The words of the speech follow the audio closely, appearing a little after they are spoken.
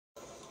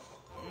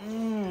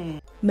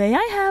May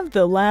I have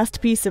the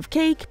last piece of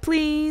cake,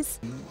 please?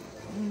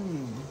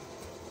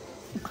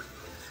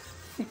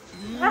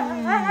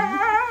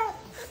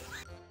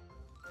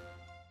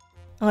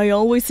 I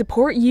always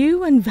support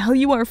you and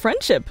value our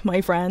friendship,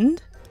 my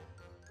friend.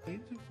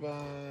 Hey,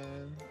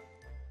 Divine.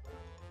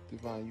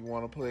 Divine, you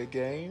want to play a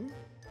game?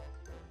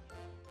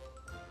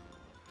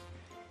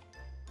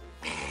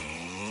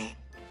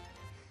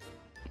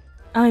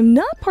 I'm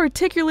not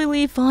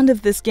particularly fond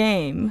of this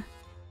game.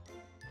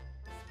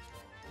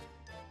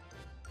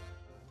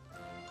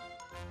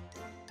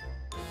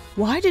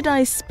 Why did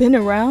I spin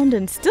around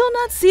and still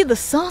not see the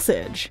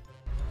sausage?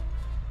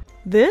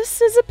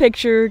 This is a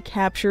picture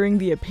capturing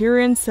the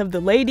appearance of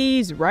the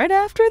ladies right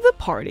after the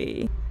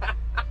party.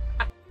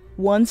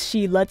 Once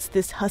she lets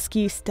this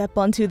husky step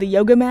onto the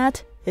yoga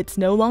mat, it's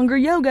no longer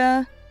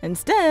yoga.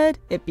 Instead,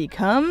 it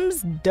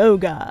becomes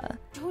doga.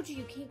 Told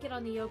you can't get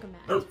on the yoga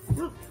mat.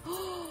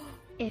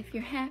 If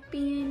you're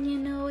happy and you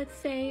know it,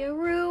 say a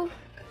roo.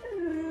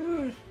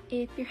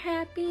 If you're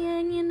happy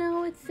and you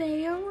know it,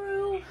 say a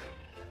roo.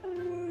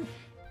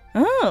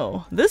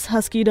 Oh, this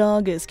husky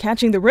dog is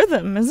catching the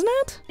rhythm, isn't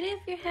it? If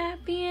you're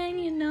happy and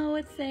you know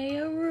it, say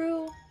a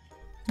roo.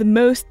 The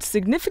most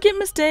significant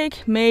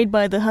mistake made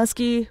by the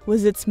husky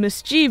was its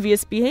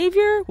mischievous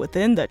behavior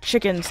within the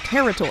chicken's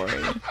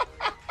territory.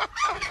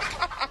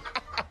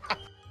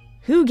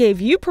 Who gave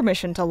you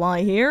permission to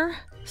lie here?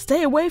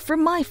 Stay away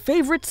from my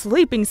favorite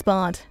sleeping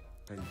spot.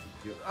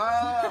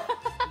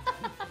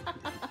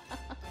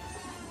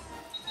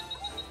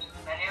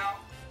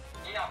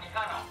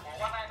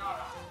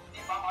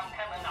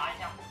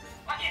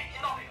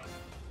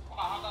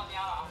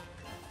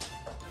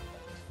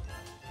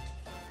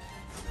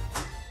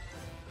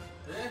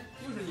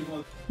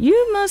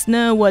 You must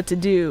know what to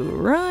do,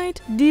 right,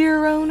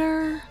 dear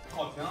owner?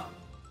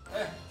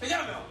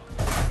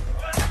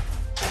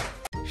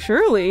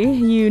 Surely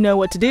you know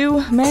what to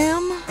do,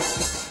 ma'am.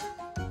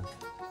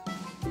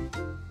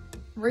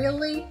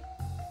 Really?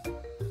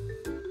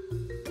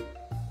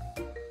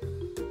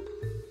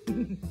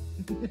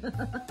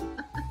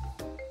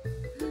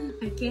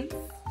 I can't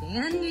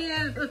stand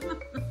you.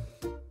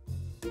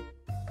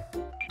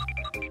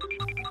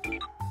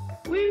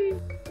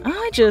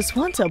 I just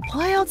want to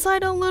play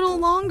outside a little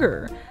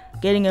longer.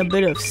 Getting a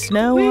bit of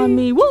snow on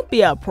me won't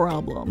be a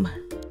problem.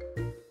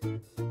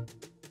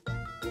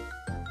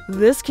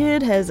 This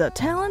kid has a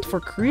talent for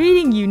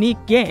creating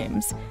unique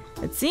games.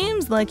 It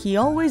seems like he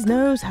always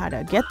knows how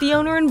to get the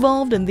owner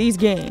involved in these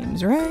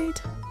games,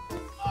 right?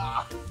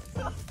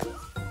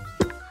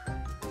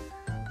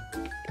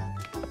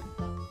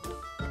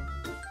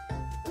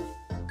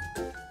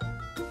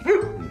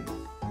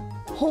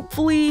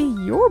 Hopefully,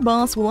 your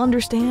boss will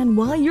understand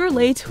why you're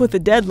late with the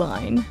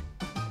deadline.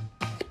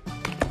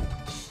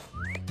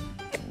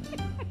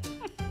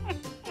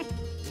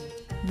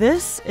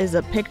 This is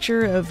a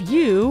picture of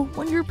you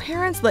when your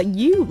parents let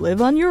you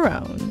live on your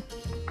own.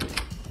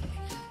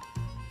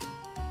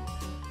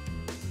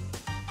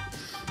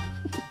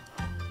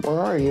 Where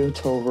are you,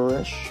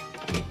 Tovarish?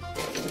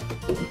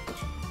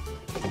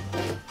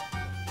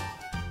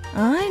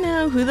 I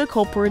know who the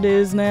culprit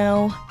is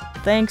now.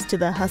 Thanks to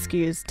the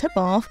Husky's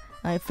tip-off,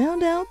 I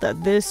found out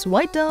that this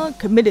white dog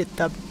committed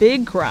the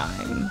big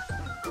crime.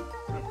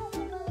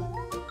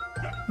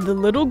 The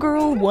little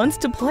girl wants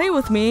to play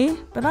with me,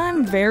 but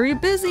I'm very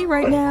busy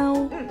right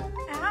now.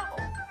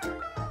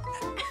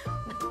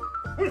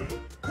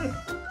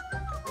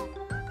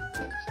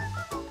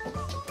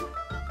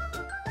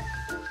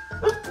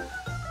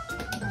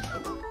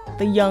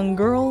 The young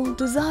girl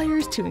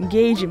desires to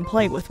engage and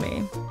play with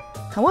me.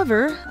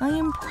 However, I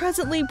am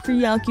presently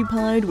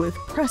preoccupied with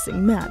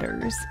pressing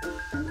matters.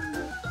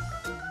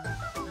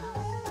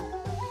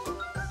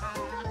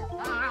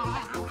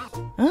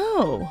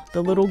 Oh,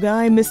 the little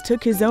guy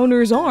mistook his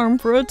owner's arm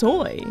for a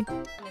toy.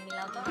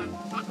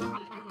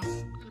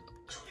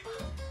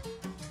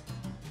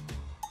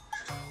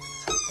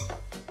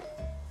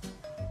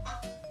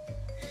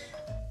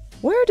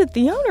 Where did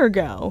the owner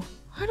go?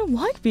 I don't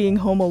like being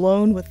home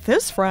alone with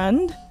this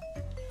friend.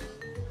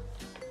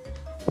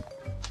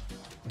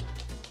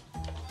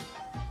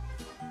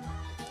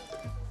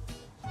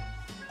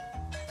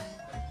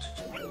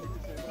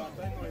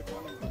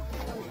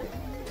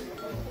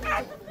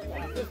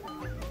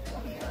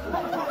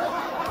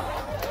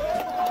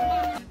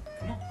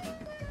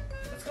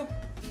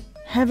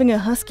 Having a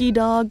husky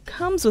dog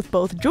comes with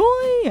both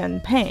joy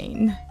and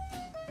pain.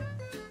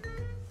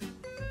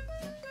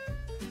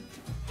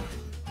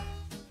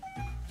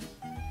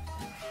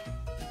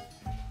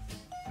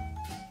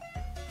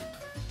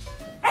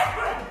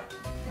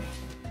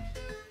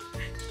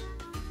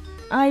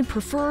 I'd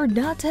prefer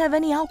not to have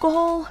any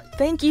alcohol,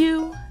 thank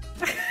you.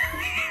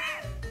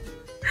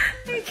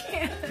 I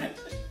can't.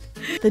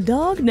 The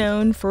dog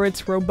known for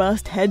its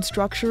robust head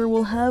structure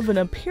will have an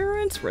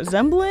appearance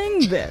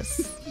resembling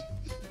this.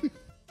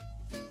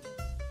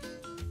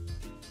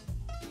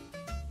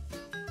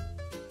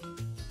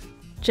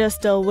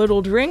 Just a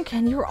little drink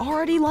and you're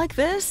already like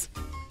this?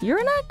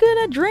 You're not good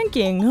at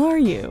drinking, are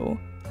you?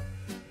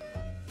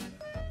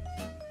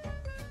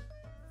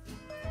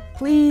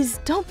 Please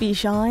don't be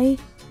shy.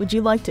 Would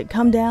you like to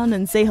come down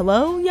and say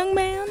hello, young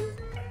man?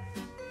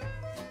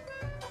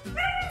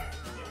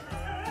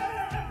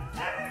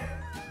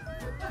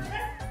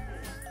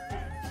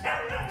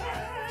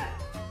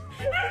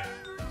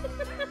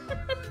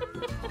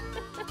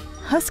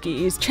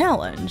 Husky's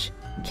challenge.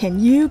 Can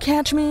you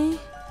catch me?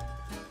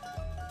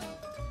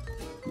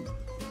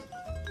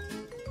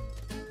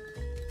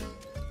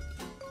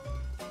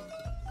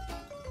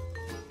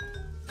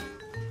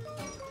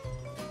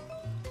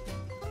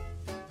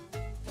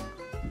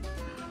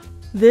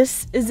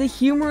 This is a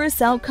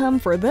humorous outcome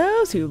for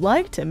those who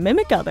like to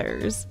mimic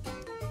others.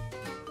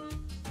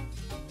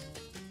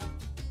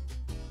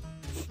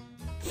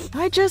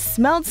 I just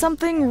smelled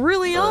something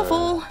really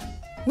awful.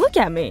 Look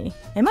at me.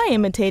 Am I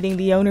imitating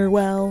the owner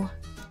well?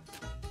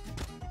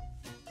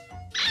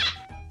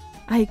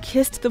 I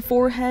kissed the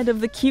forehead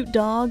of the cute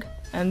dog,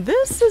 and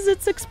this is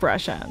its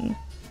expression.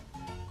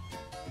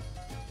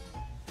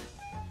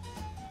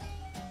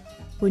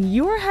 When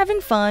you're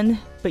having fun,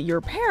 but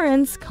your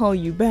parents call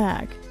you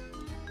back.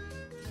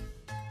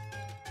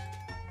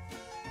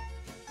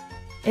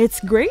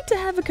 It's great to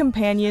have a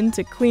companion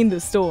to clean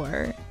the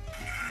store.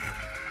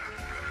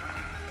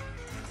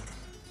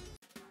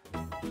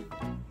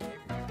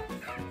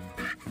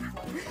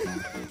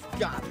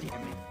 God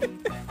damn it.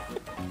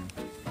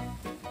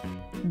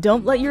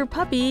 Don't let your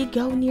puppy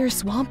go near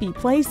swampy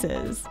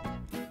places.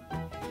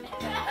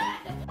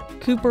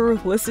 Cooper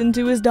listened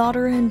to his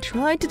daughter and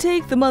tried to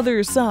take the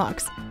mother's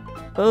socks.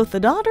 Both the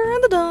daughter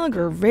and the dog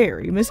are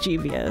very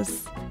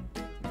mischievous.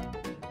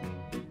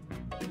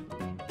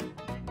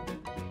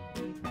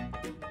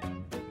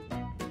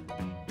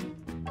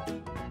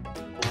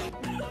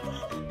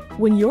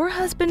 When your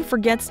husband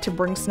forgets to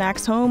bring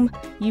snacks home,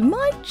 you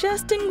might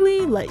jestingly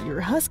let your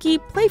husky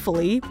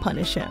playfully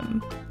punish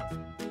him.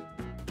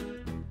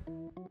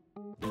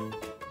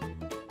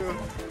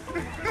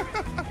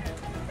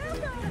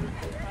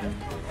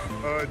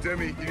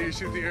 Demi, you need to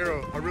shoot the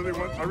arrow. I really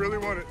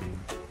want it.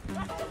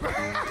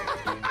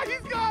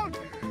 He's gone!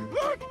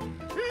 Look!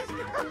 He's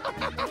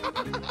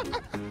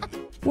gone!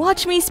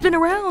 Watch me spin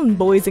around,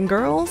 boys and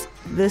girls.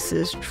 This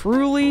is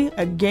truly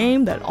a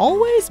game that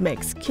always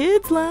makes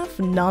kids laugh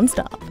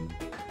nonstop.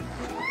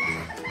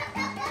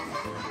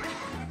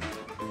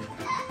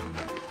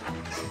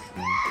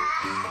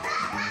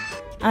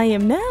 I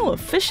am now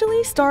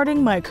officially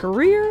starting my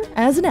career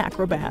as an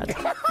acrobat.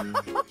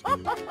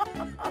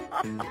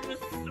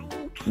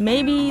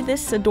 Maybe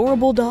this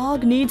adorable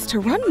dog needs to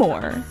run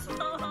more.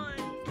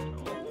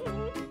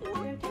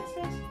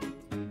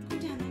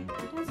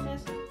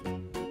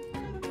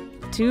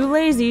 Too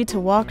lazy to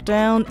walk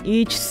down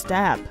each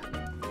step.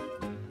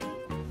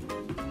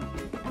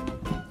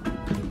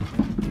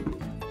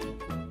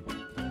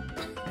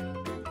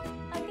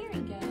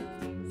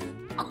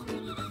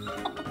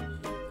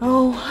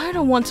 Oh, I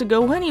don't want to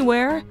go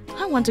anywhere.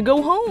 I want to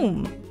go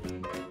home.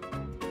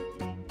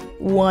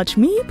 Watch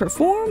me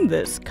perform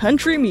this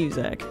country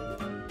music.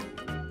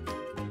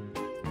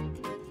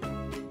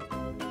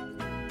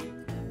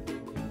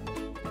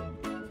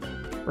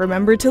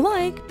 Remember to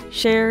like,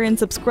 share, and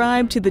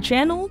subscribe to the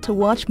channel to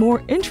watch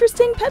more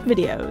interesting pet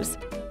videos.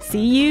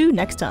 See you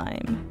next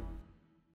time.